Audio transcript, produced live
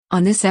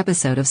On this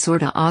episode of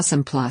Sorta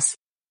Awesome Plus,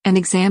 an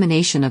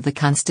examination of the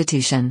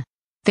Constitution.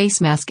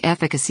 Face mask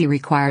efficacy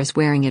requires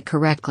wearing it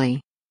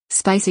correctly.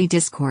 Spicy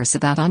discourse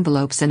about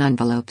envelopes and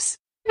envelopes.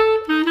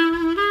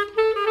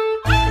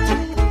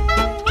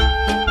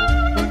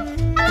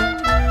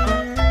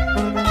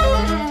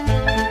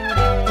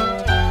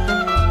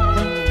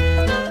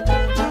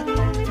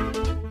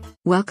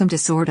 Welcome to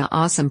Sorta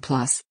Awesome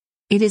Plus.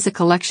 It is a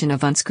collection of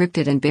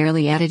unscripted and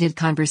barely edited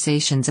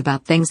conversations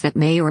about things that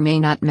may or may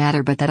not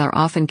matter but that are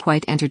often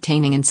quite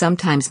entertaining and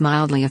sometimes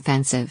mildly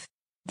offensive.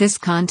 This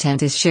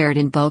content is shared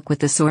in bulk with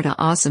the Sorta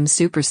Awesome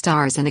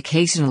superstars and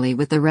occasionally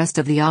with the rest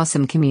of the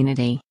awesome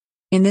community.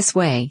 In this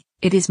way,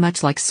 it is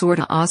much like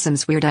Sorta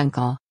Awesome's weird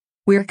uncle.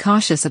 We're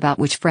cautious about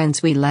which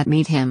friends we let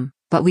meet him,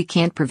 but we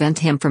can't prevent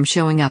him from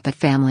showing up at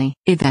family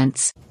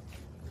events.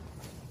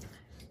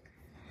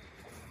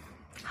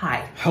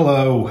 Hi.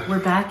 Hello. We're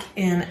back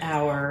in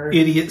our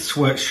idiot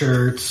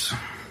sweatshirts.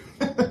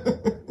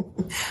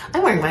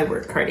 I'm wearing my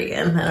work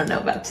cardigan. I don't know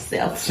about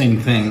yourself.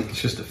 Same thing.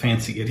 It's just a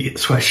fancy idiot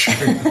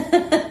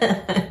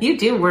sweatshirt. You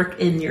do work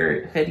in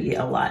your hoodie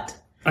a lot.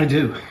 I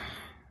do.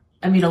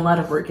 I mean, a lot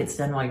of work gets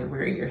done while you're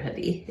wearing your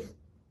hoodie.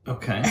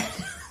 Okay.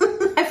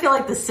 I feel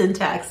like the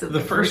syntax of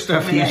the first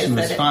definition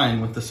was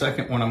fine. With the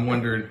second one, I'm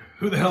wondering,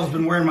 who the hell's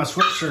been wearing my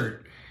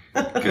sweatshirt?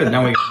 Good.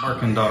 Now we got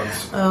barking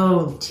dogs.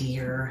 Oh,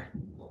 dear.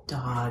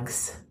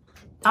 Dogs.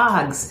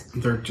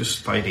 They're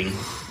just fighting.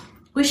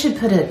 We should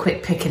put a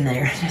quick pic in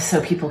there just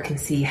so people can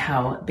see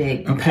how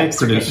big. Okay,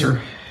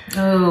 producer.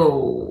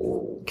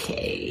 Okay.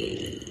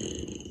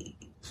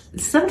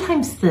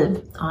 Sometimes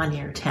the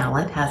on-air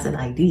talent has an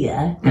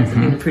idea.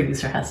 Doesn't mean the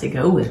producer has to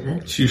go with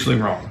it. It's usually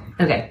wrong.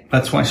 Okay.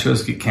 That's why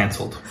shows get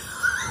canceled.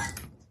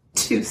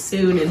 Too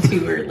soon and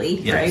too early,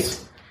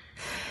 Yes.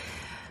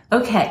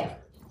 right? Okay.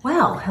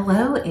 Well,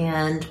 hello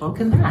and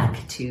welcome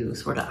back to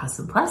Sorta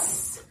Awesome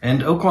Plus.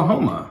 And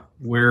Oklahoma,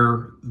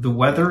 where the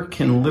weather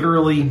can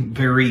literally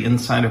vary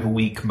inside of a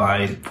week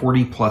by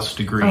 40 plus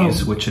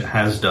degrees, which it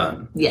has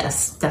done.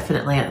 Yes,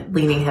 definitely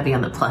leaning heavy on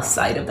the plus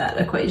side of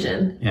that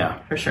equation.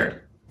 Yeah. For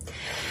sure.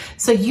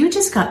 So you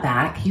just got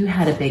back. You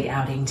had a big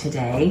outing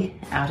today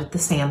out at the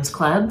Sam's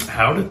Club.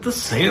 Out at the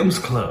Sam's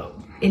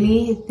Club.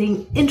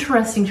 Anything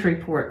interesting to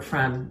report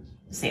from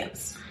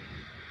Sam's?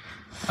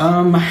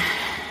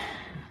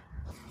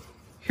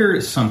 Here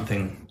is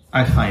something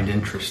I find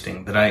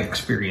interesting that I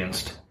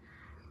experienced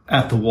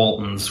at the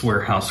Walton's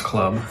Warehouse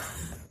Club.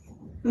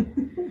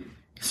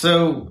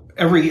 So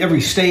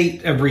every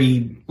state,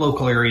 every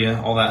local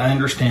area, all that, I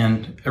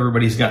understand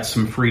everybody's got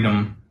some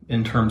freedom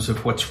in terms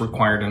of what's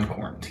required in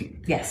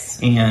quarantine. Yes.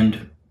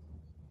 And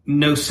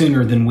no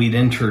sooner than we'd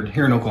entered,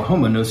 here in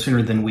Oklahoma, no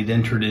sooner than we'd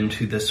entered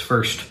into this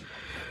first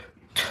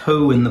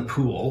toe in the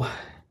pool,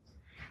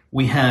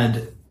 we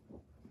had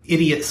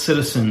idiot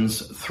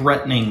citizens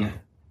threatening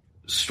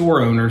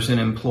store owners and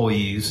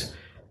employees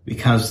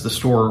because the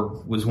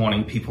store was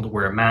wanting people to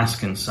wear a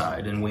mask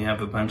inside. And we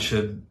have a bunch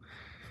of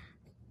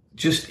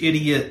just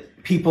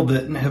idiot people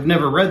that have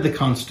never read the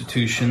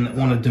Constitution that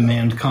want to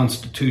demand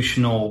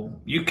constitutional,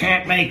 you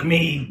can't make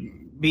me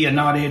be a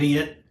not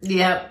idiot.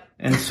 Yep.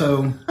 And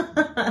so,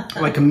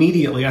 like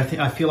immediately,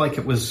 I feel like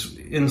it was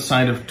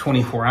inside of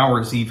 24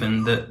 hours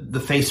even, that the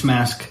face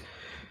mask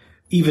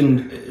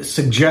even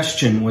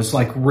suggestion was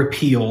like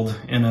repealed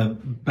in a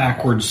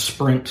backwards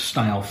sprint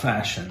style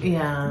fashion.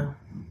 Yeah.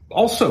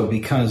 Also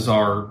because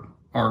our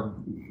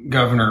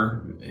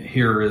governor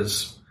here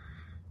is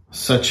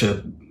such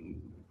a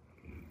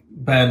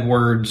bad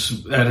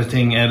words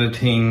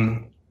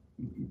editing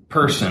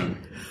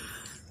person.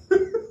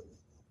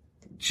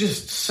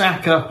 Just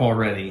sack up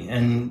already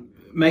and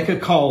make a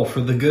call for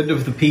the good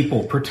of the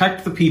people.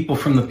 Protect the people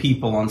from the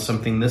people on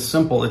something this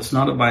simple. It's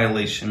not a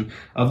violation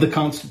of the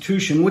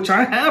Constitution, which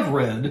I have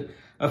read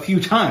a few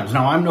times.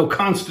 Now, I'm no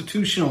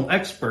constitutional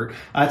expert.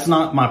 That's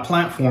not my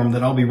platform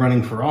that I'll be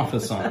running for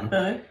office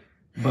on.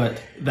 But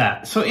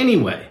that. So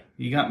anyway,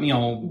 you got me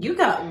all... You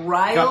got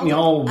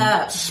riled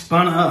up.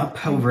 Spun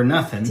up over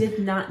nothing. Did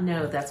not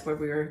know that's where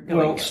we were going.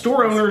 Well,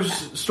 store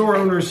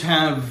owners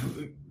have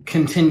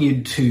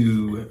continued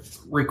to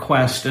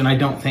request, and I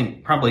don't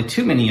think probably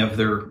too many of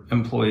their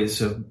employees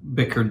have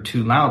bickered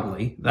too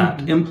loudly,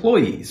 that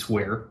employees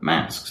wear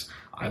masks.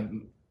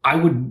 I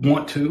would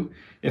want to.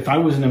 If I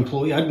was an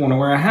employee, I'd want to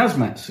wear a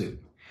hazmat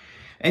suit.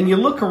 And you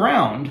look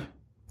around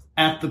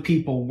at the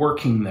people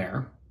working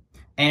there,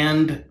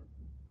 and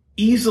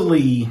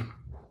easily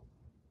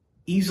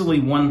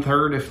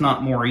 1/3, if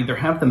not more, either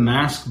have the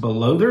mask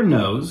below their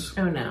nose.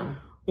 Oh, no.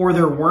 Or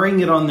they're wearing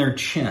it on their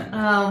chin.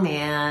 Oh,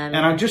 man.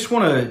 And I just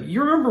want to...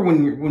 You remember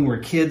when we're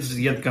kids,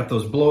 you got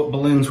those blow-up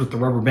balloons with the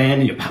rubber band,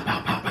 and you pow,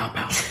 pow, pow, pow,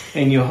 pow.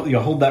 And you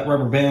hold that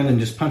rubber band and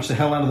just punch the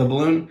hell out of the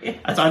balloon?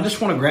 Yes. I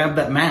just want to grab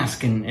that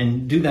mask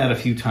and do that a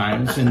few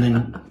times and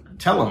then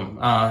tell them,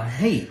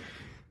 hey,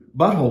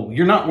 butthole,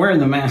 you're not wearing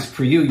the mask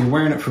for you, you're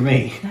wearing it for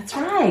me. That's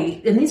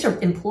right. And these are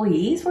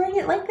employees wearing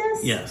it like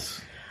this?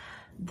 Yes.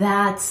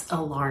 That's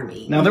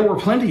alarming. Now, there were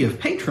plenty of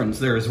patrons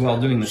there as well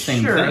doing the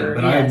same thing,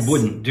 but yes. I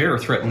wouldn't dare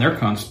threaten their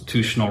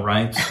constitutional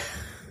rights.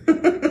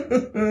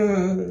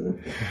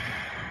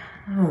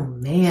 Oh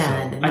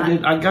man.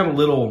 So I got a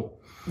little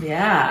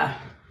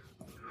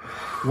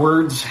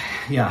words.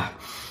 Yeah.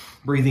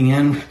 Breathing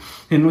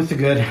in with the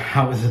good,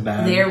 out with the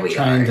bad. There we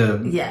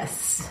are.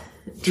 Yes.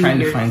 Trying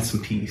to find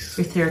some peace.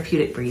 Your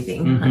therapeutic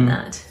breathing on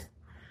that.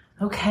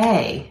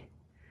 Okay.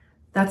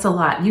 That's a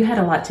lot. You had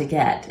a lot to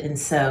get. And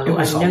so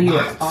I know you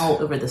were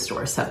all over the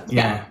store. So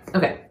yeah.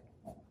 Okay.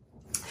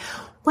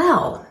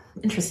 Well,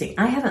 interesting.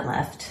 I haven't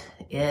left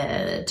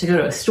to go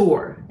to a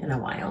store in a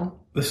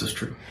while. This is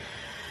true.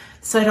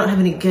 So I don't have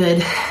any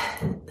good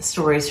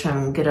stories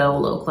from good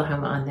old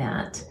Oklahoma on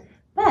that.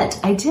 But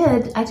I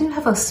do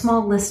have a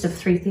small list of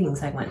 3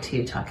 things I want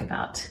to talk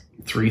about.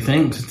 3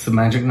 things. It's the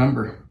magic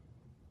number.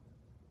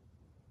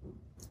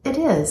 It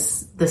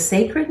is. The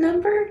sacred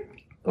number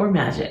or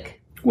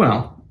magic?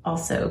 Well.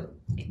 Also,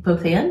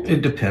 both and?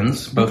 It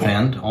depends. Both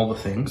and, all the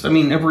things. I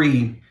mean,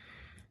 every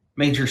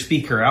major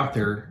speaker out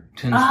there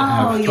tends to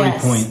have 3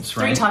 points,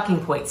 right? 3 talking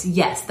points.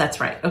 Yes, that's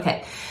right.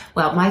 Okay.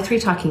 Well, my 3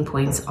 talking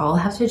points all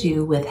have to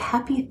do with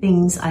happy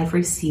things I've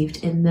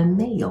received in the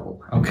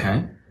mail.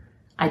 Okay.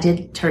 I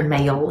did turn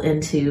mail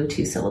into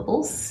 2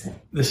 syllables.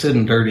 This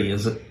isn't dirty,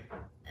 is it?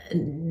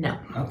 No.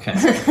 Okay.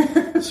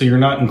 So you're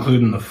not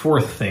including the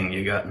 4th thing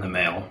you got in the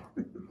mail.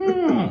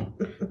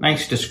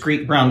 Nice,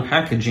 discreet brown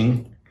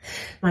packaging.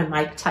 My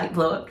mic type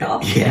blow up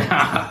doll.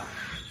 Yeah.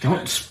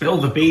 Don't spill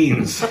the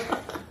beans.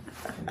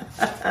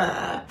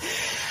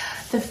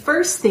 The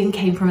first thing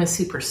came from a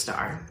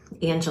superstar,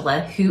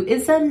 Angela, who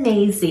is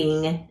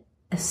amazing,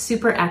 a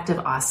super active,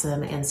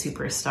 awesome, and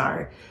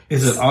superstar.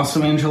 Is it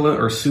Awesome Angela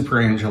or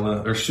Super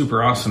Angela or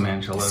Super Awesome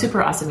Angela?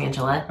 Super Awesome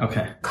Angela.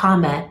 Okay.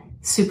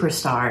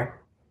 Superstar.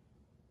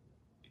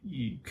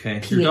 Okay,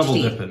 PhD. you're double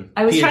dipping.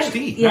 I was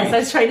PhD. Yes, I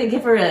was trying to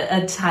give her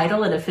a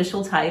title, an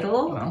official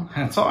title. Well,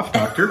 hats off,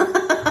 doctor.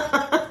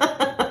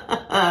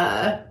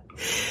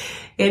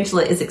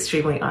 Angela is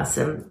extremely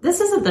awesome. This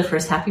isn't the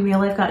first Happy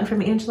Mail I've gotten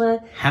from Angela.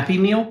 Happy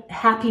Meal?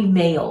 Happy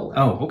Mail.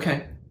 Oh,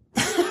 okay.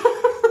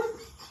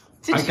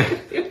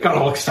 Got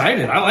all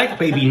excited. I like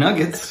baby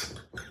nuggets.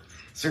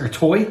 Is there a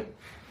toy?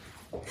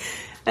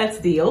 That's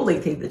the only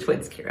thing the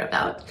twins care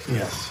about.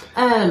 Yes.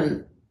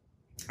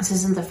 This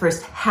isn't the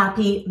first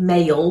happy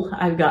mail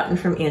I've gotten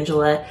from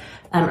Angela.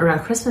 Around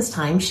Christmas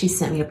time, she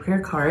sent me a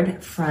prayer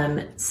card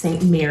from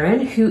Saint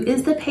Maron, who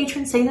is the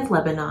patron saint of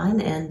Lebanon,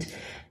 and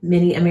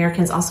many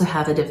Americans also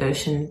have a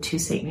devotion to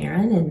Saint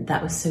Maron, and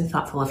that was so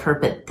thoughtful of her.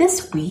 But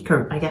this week,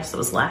 or I guess it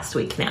was last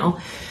week now,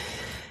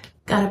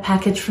 got a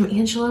package from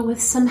Angela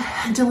with some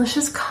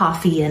delicious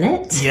coffee in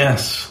it.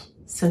 Yes.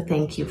 So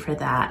thank you for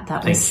that.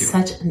 That was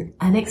such an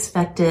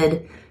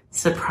unexpected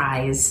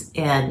surprise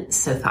and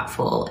so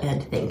thoughtful,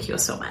 and thank you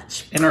so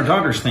much. And our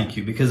daughters thank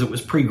you, because it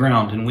was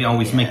pre-ground, and we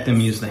always make them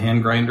use the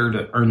hand grinder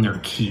to earn their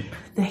keep.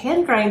 The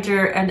hand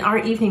grinder and our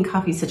evening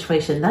coffee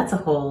situation, that's a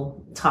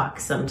whole talk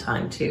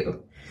sometime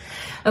too.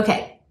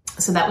 Okay,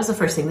 so that was the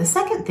first thing. The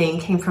second thing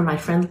came from my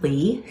friend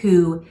Lee,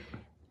 who...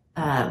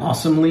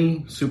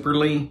 Awesomely,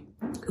 superly.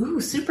 Ooh,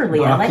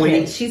 superly. I like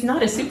it. She's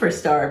not a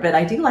superstar, but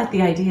I do like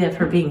the idea of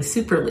her being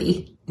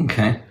superly.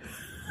 Okay.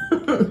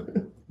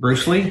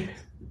 Bruce Lee?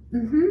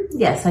 Mm-hmm.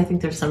 Yes, I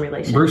think there's some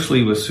relation. Bruce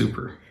Lee was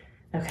super.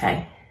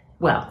 Okay.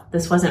 Well,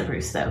 this wasn't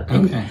Bruce, though.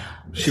 Okay.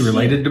 She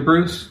related to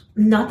Bruce?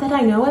 Not that I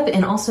know of,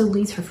 and also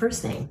Lee's her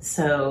first name,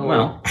 so...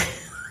 Well,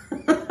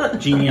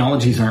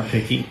 genealogies aren't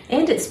picky.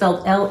 And it's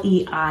spelled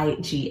Leigh.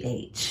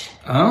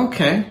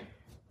 Okay.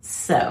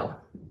 So,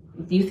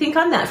 you think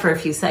on that for a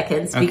few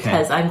seconds,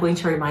 because I'm going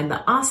to remind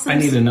the awesome... I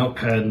need a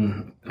notepad,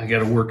 and I got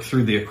to work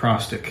through the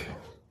acrostic.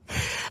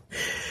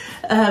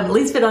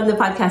 Lee's been on the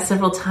podcast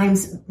several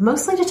times,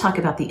 mostly to talk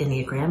about the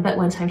Enneagram, but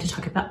one time to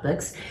talk about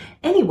books.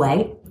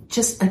 Anyway,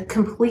 just a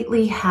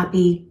completely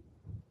happy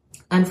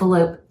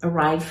envelope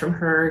arrived from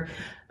her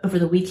over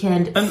the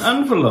weekend. An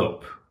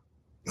envelope?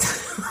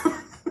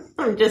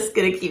 I'm just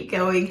going to keep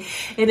going.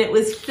 And it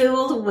was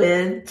filled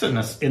with... It's an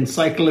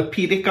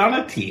encyclopedic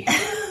oddity.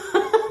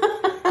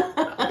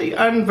 The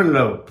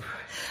envelope.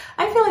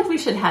 I feel like we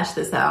should hash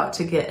this out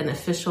to get an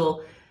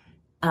official...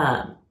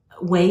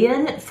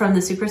 weigh-in from the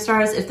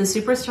superstars. If the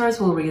superstars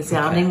will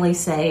resoundingly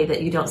say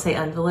that you don't say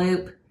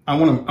envelope, I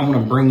want to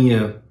bring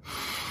you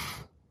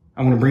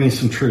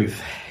some truth.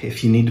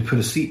 If you need to put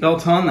a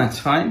seatbelt on, that's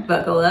fine.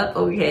 Buckle up,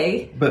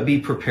 okay? But be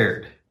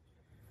prepared.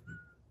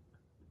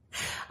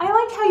 I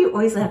like how you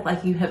always act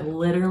like you have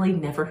literally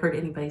never heard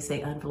anybody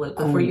say envelope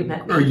before you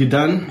met me. Are you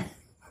done?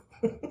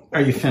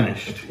 Are you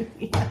finished?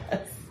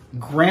 Yes.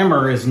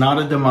 Grammar is not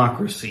a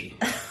democracy.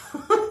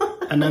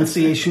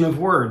 Enunciation of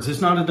words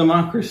is not a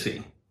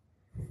democracy.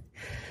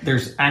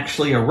 There's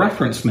actually a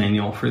reference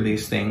manual for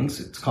these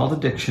things. It's called a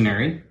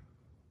dictionary.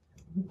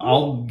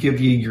 I'll give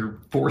you your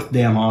 4th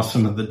damn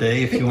awesome of the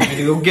day if you want me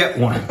to go get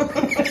one.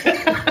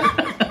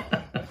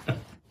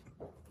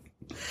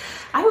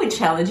 I would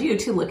challenge you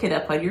to look it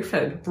up on your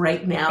phone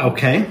right now.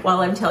 Okay.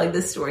 While I'm telling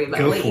this story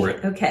about Lee. Go for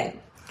it. Okay.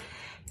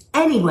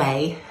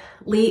 Anyway,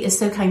 Lee is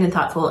so kind and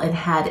thoughtful and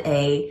had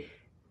a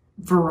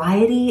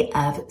variety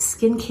of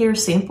skincare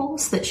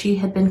samples that she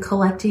had been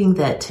collecting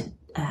that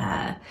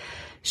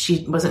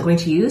she wasn't going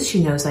to use.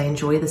 She knows I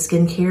enjoy the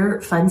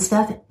skincare fun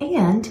stuff.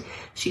 And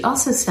she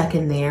also stuck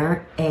in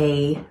there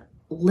a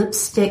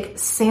lipstick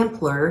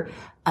sampler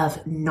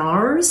of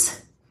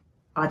NARS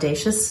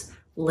Audacious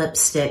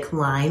lipstick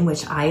line,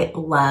 which I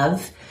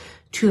love.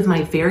 Two of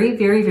my very,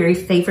 very, very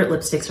favorite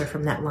lipsticks are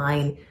from that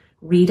line.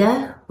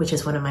 Rita, which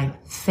is one of my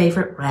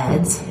favorite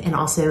reds, and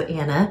also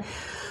Anna,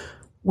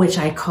 which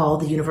I call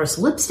the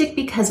universal lipstick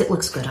because it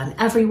looks good on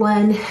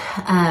everyone.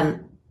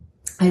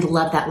 I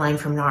love that line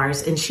from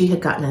NARS, and she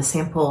had gotten a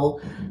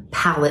sample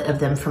palette of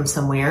them from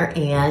somewhere,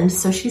 and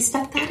so she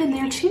stuck that in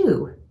there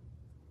too.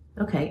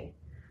 Okay.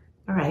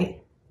 All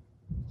right.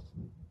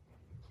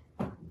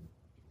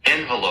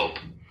 Envelope.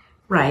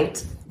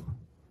 Right.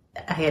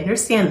 I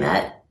understand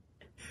that.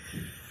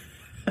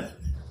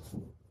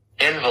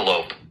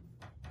 Envelope.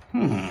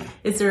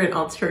 Is there an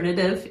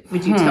alternative?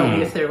 Would you tell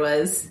me if there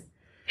was?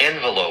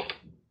 Envelope.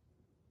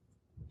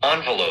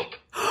 Envelope.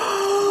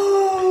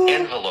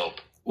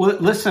 Envelope. Well,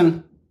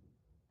 listen.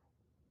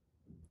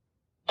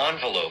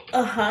 Envelope.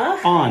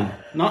 On,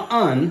 not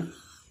un.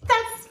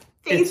 That's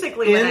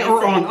basically It's what in I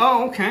or say. on.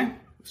 Oh, okay.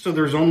 So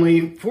there's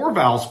only 4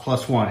 vowels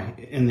plus 1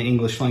 in the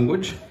English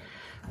language.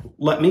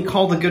 Let me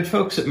call the good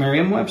folks at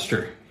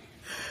Merriam-Webster.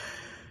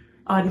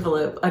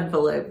 Envelope.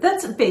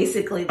 That's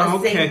basically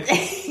the same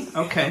thing.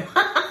 Okay.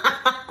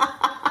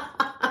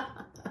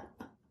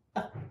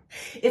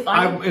 If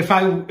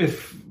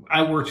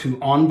I were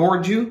to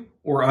onboard you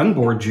or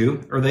unboard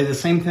you, are they the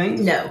same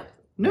thing? No.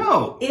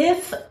 No.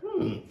 If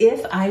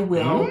I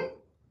will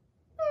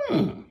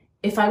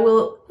if I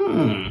will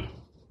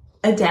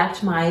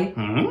adapt my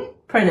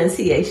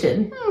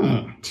pronunciation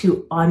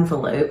to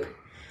envelope,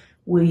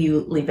 will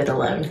you leave it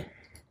alone?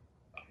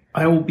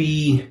 I will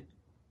be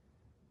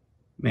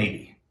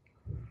maybe.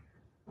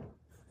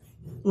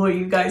 Well,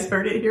 you guys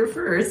heard it here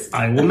first.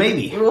 I will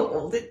maybe. We'll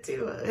hold it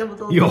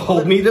to You'll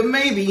hold me to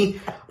maybe.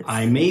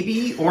 I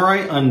maybe or I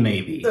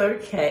unmaybe.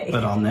 Okay.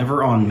 But I'll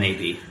never on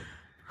maybe.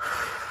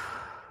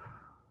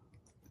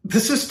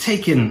 This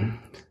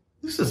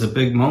is a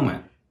big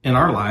moment in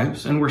our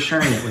lives, and we're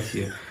sharing it with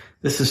you.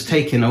 This has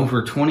taken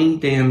over 20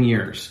 damn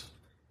years.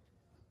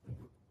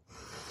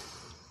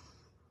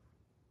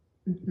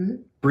 Mm-hmm.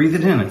 Breathe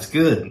it in. It's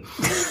good.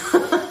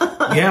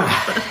 Yeah.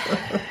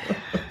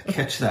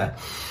 Catch that.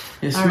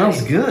 It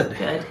smells good.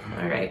 Good.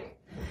 All right.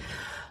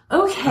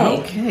 Okay.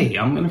 Okay,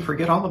 I'm going to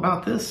forget all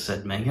about this,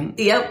 said Megan.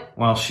 Yep.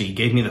 While she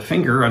gave me the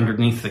finger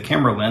underneath the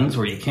camera lens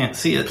where you can't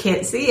see it.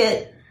 Can't see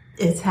it.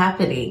 It's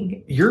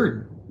happening.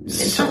 You're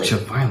such a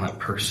violent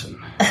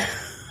person.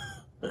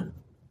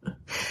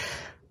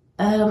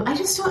 I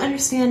just don't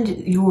understand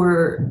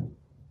your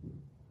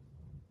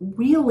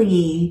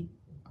really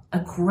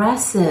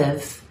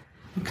aggressive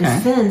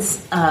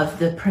defense of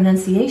the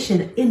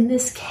pronunciation in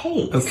this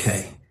case.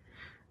 Okay.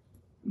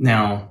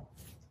 Now,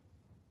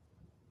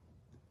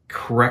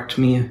 correct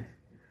me,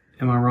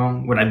 am I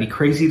wrong? Would I be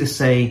crazy to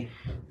say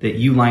that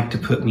you like to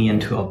put me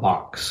into a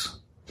box,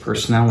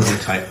 personality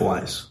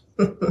type-wise?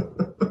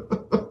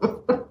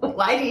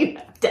 Why do you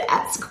have to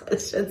ask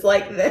questions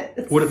like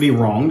this? Would it be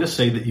wrong to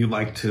say that you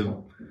like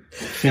to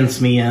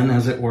fence me in,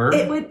 as it were?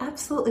 It would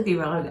absolutely be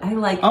wrong. I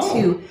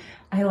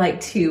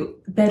like to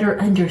better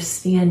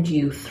understand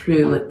you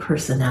through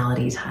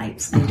personality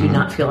types. I do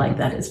not feel like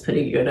that is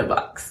putting you in a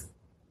box.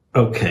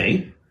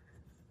 Okay.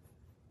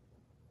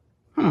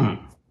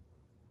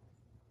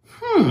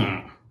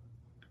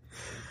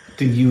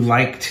 Do you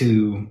like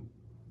to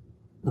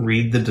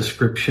read the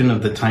description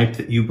of the type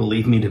that you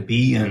believe me to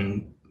be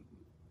and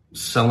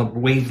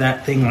wave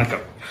that thing like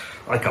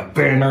a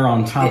banner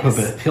on top of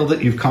a hill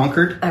that you've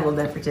conquered? I will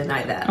never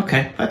deny that.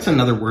 Okay, that's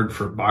another word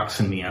for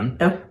boxing me in.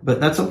 Oh. But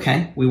that's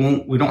okay. We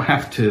don't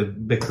have to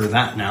bicker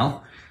that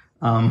now.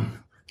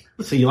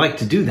 So you like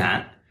to do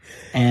that,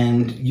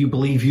 and you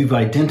believe you've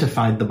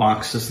identified the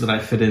boxes that I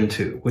fit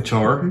into, which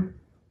are?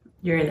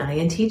 You're an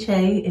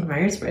INTJ in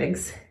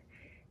Myers-Briggs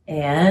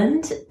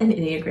and an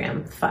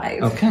Enneagram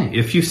 5. Okay,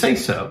 if you say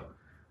so.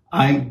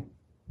 I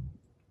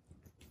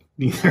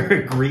neither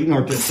agree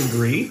nor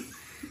disagree.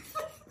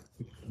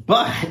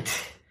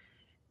 But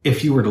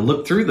if you were to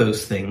look through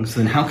those things,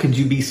 then how could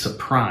you be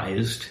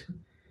surprised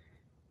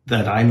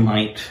that I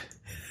might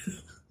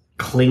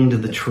cling to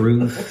the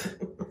truth,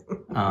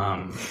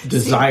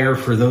 desire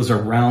for those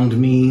around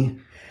me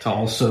to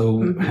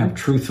also have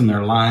truth in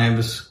their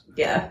lives?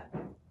 Yeah.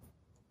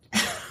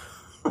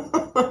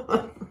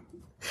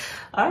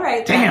 All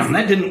right. Damn,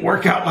 that didn't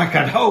work out like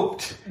I'd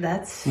hoped.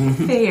 That's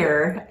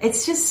fair.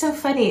 It's just so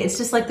funny. It's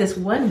just like this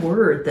one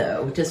word,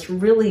 though, just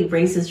really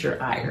raises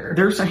your ire.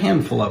 There's a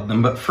handful of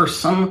them, but for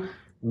some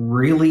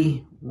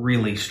really,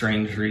 really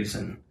strange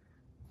reason,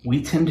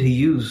 we tend to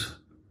use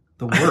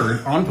the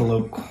word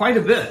envelope quite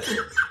a bit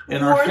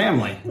in our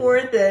family.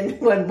 More than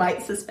one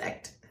might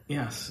suspect.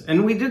 Yes,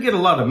 and we do get a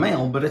lot of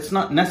mail, but it's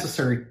not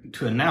necessary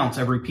to announce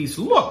every piece.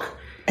 Look,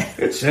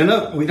 it's in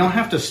a... We don't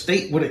have to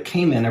state what it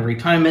came in every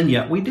time, and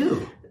yet we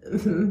do.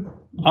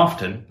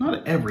 Often.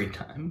 Not every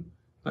time,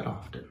 but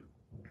often.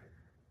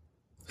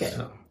 Good.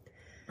 So,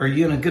 are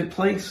you in a good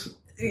place?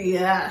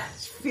 Yeah,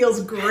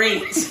 feels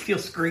great.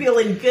 Feels great.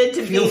 Feeling good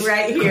to be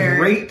right here.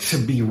 Great to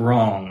be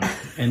wrong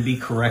and be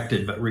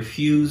corrected, but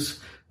refuse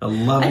the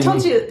loving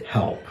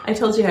help. I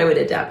told you I would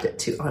adapt it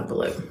to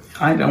envelope.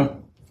 I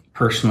don't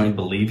personally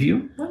believe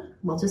you. Well,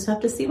 we'll just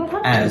have to see what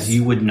happens. As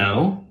you would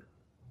know,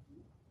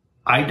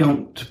 I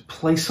don't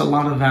place a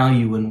lot of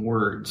value in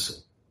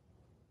words.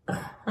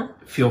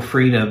 Feel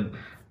free to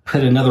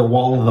put another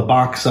wall of the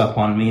box up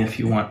on me if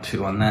you want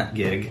to on that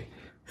gig.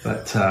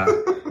 But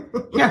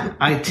yeah,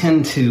 I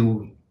tend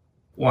to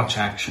watch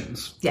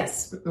actions.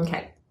 Yes.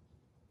 Okay.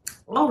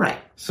 All right.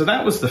 So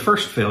that was the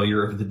first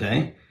failure of the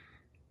day,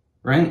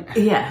 right?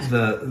 Yeah.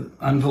 The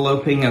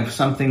enveloping of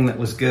something that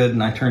was good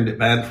and I turned it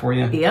bad for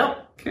you. Yep.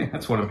 Okay,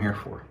 that's what I'm here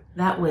for.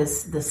 That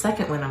was the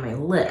second one on my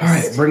list. All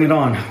right, bring it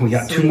on. We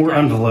got two more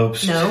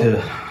envelopes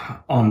to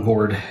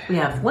onboard. We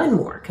have one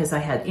more because I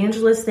had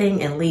Angela's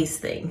thing and Lee's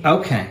thing.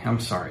 Okay, I'm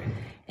sorry.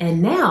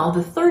 And now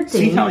the third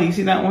thing. See how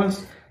easy that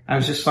was? I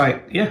was just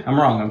like, yeah, I'm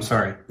wrong. I'm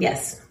sorry.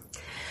 Yes.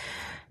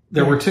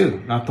 There were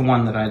two, not the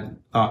one that I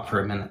thought for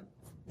a minute.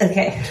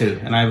 Okay. Two.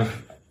 And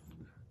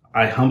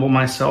I humble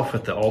myself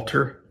at the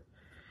altar.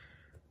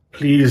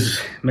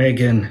 Please,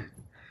 Megan,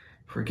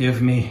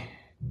 forgive me.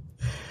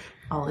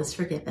 All is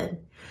forgiven.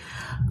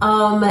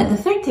 The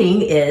third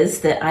thing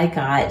is that I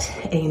got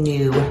a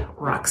new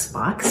Rocks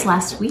box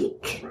last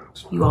week.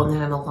 You all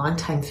know I'm a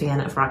longtime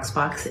fan of Rocks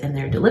box and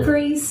their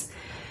deliveries.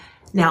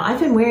 Now, I've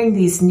been wearing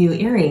these new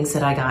earrings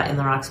that I got in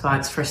the Rocks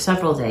box for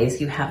several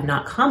days. You have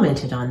not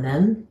commented on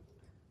them.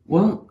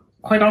 Well,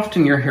 quite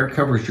often your hair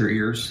covers your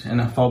ears, and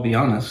if I'll be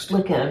honest...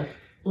 Look at them.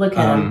 Look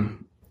at them.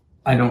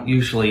 I don't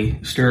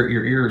usually stare at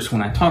your ears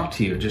when I talk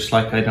to you, just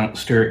like I don't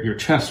stare at your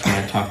chest when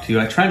I talk to you.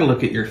 I try to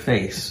look at your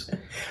face.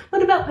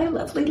 What about my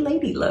lovely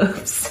lady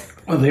lobes?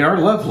 Well, they are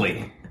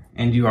lovely,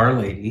 and you are a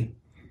lady.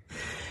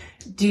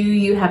 Do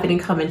you have any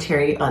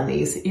commentary on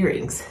these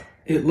earrings?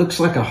 It looks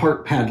like a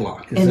heart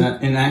padlock. Is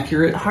that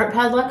inaccurate? A heart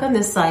padlock on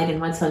this side,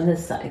 and what's on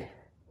this side?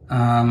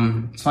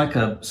 It's like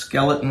a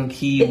skeleton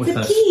key with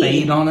a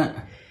spade on it.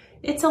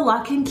 It's a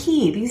lock and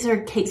key. These are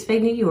Kate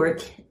Spade New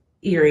York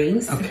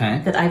earrings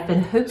that I've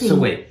been hoping... So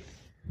wait,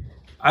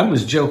 I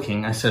was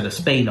joking. I said a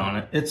spade on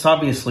it. It's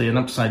obviously an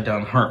upside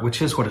down heart,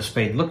 which is what a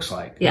spade looks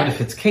like. Yeah. But if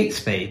it's Kate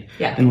Spade,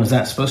 then was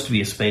that supposed to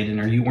be a spade? And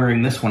are you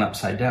wearing this one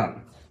upside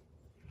down?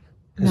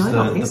 No, I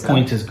don't think so. The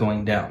point is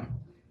going down.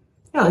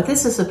 No,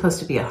 this is supposed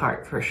to be a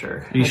heart for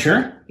sure. Are you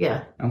sure?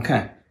 Yeah.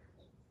 Okay.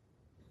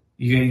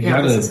 You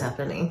gotta, this is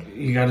happening.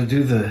 You gotta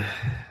do the...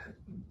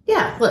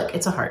 Yeah, look,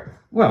 it's a heart.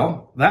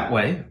 Well, that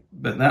way.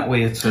 But that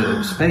way it's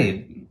a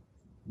spade.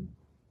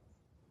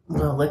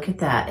 Well, look at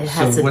that. It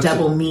has a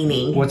double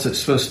meaning. What's it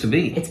supposed to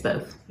be? It's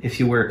both. If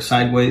you wear it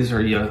sideways,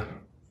 are you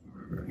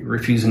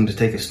refusing to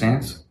take a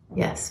stance?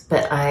 Yes,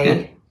 but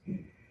I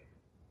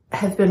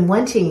have been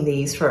wanting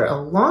these for a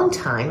long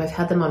time. I've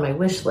had them on my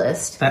wish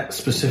list. That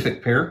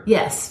specific pair?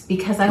 Yes,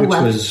 because I Which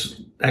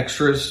was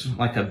extras,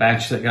 like a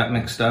batch that got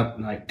mixed up.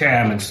 Like,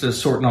 damn, instead of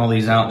sorting all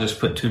these out, just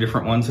put two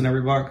different ones in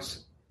every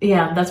box?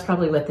 Yeah, that's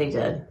probably what they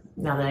did,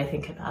 now that I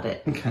think about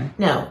it. Okay.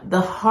 No,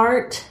 the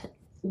heart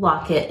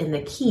locket and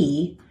the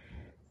key,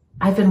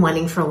 I've been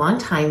wanting for a long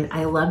time.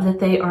 I love that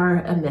they are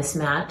a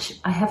mismatch.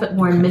 I haven't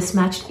worn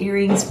mismatched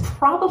earrings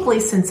probably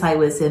since I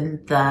was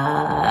in the,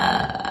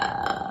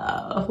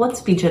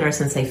 let's be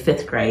generous and say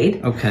 5th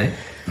grade. Okay.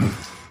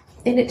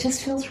 And it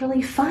just feels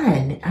really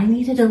fun. I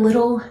needed a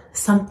little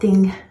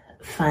something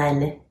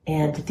fun,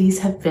 and these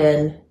have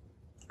been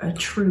a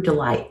true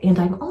delight. And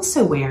I'm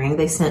also wearing,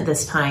 they sent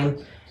this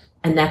time,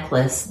 a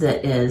necklace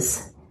that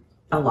is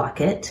a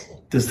locket.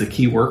 Does the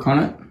key work on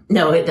it?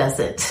 No, it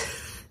doesn't.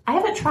 I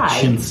haven't tried.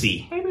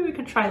 Chintzy. Maybe we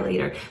could try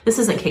later. This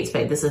isn't Kate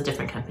Spade. This is a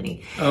different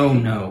company. Oh,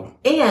 no.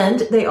 And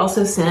they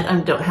also sent, I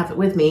don't have it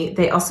with me,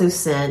 they also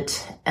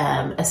sent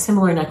a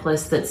similar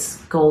necklace that's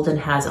gold and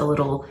has a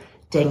little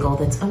dangle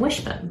that's a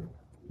wishbone.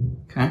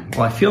 Okay.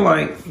 Well, I feel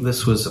like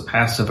this was a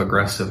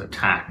passive-aggressive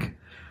attack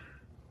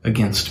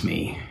against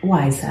me.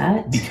 Why is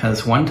that?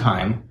 Because one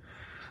time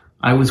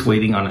I was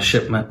waiting on a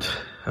shipment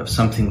of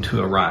something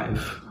to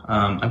arrive.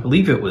 I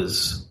believe it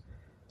was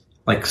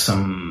like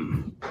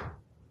some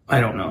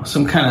kind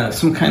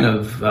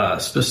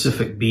of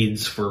specific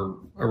beads for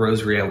a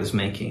rosary I was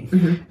making.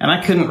 Mm-hmm. And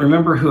I couldn't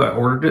remember who I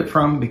ordered it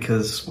from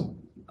because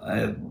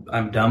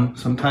I'm dumb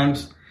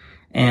sometimes.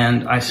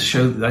 And I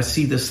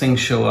see this thing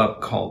show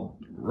up called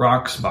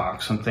Rocks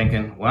Box. I'm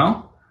thinking,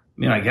 well,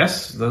 I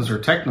guess those are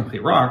technically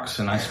rocks.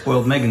 And I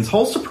spoiled Megan's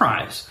whole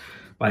surprise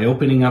by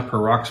opening up her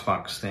Rocks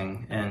Box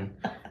thing. And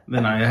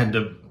then I had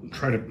to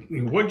try to,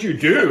 what'd you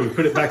do?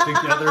 Put it back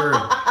together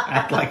and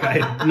act like I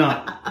had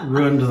not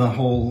ruined the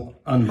whole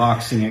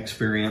unboxing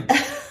experience.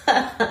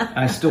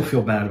 I still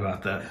feel bad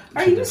about that.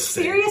 Are you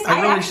serious?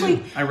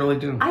 I really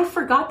do. I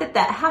forgot that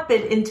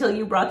happened until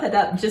you brought that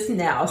up just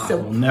now. So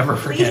I will never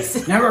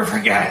forget. Never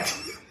forget.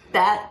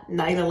 That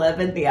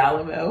 9/11, the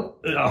Alamo.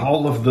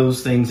 All of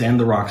those things and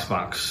the Rocks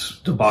Box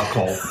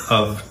debacle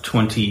of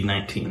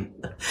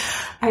 2019.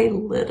 I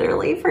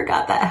literally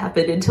forgot that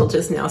happened until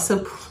just now.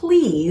 So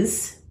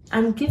please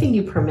I'm giving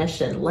you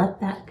permission.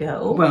 Let that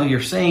go. Well,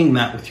 you're saying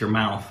that with your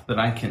mouth, but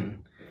I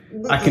can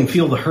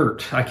feel the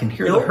hurt. I can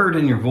hear the hurt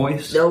in your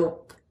voice. No,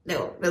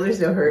 there's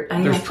no hurt.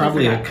 There's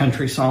probably a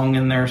country song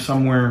in there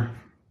somewhere.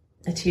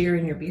 A tear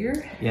in your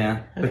beer?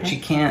 Yeah, Okay. but you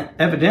can't,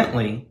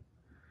 evidently,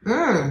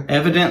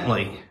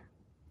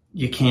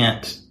 you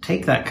can't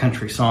take that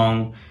country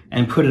song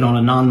and put it on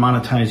a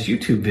non-monetized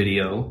YouTube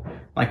video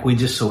like we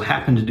just so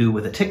happened to do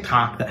with a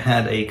TikTok that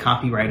had a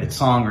copyrighted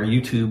song, or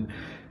YouTube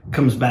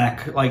comes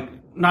back, like,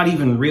 not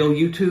even real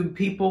YouTube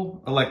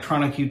people,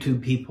 electronic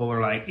YouTube people are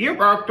like, you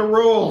broke the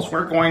rules,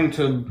 we're going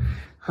to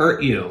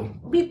hurt you.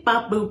 Beep,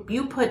 bop, boop.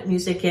 You put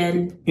music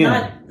in, Yeah.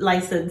 not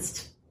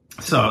licensed.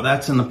 So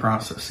that's in the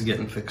process of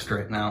getting fixed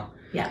right now.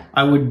 Yeah.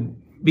 I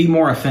would be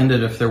more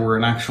offended if there were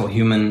an actual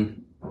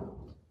human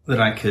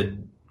that I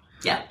could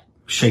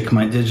shake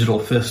my digital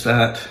fist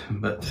at,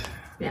 but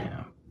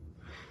yeah,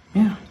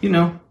 you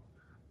know,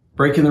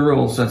 breaking the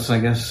rules, that's, I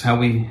guess, how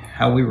we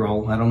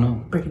roll. I don't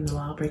know. Breaking the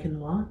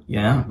law.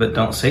 Yeah, but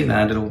don't say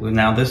that.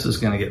 Now this is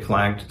going to get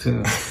flagged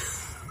too.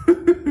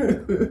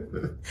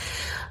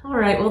 All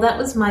right, well, that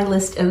was my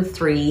list of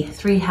three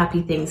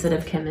happy things that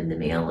have come in the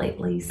mail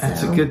lately. So.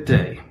 That's a good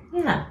day.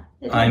 Yeah,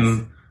 it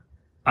I'm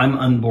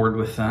on board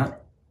with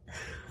that.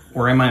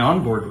 Or am I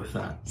on board with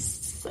that?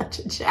 Such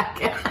a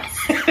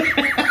jackass.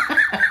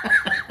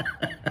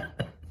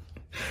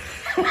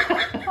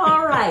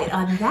 All right,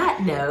 on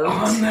that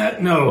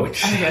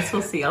note, I guess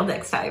we'll see y'all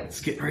next time.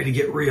 It's getting ready to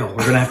get real. We're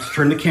going to have to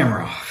turn the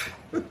camera off.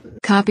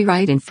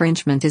 Copyright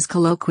infringement is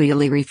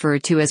colloquially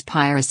referred to as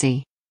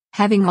piracy.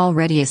 Having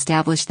already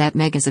established that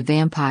Meg is a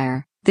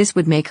vampire, this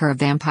would make her a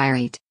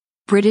vampirate.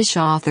 British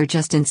author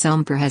Justin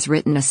Somber has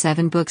written a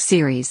 7-book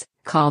series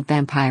called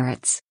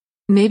Vampirates.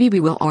 Maybe we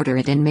will order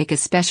it and make a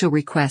special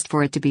request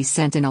for it to be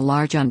sent in a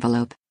large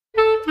envelope.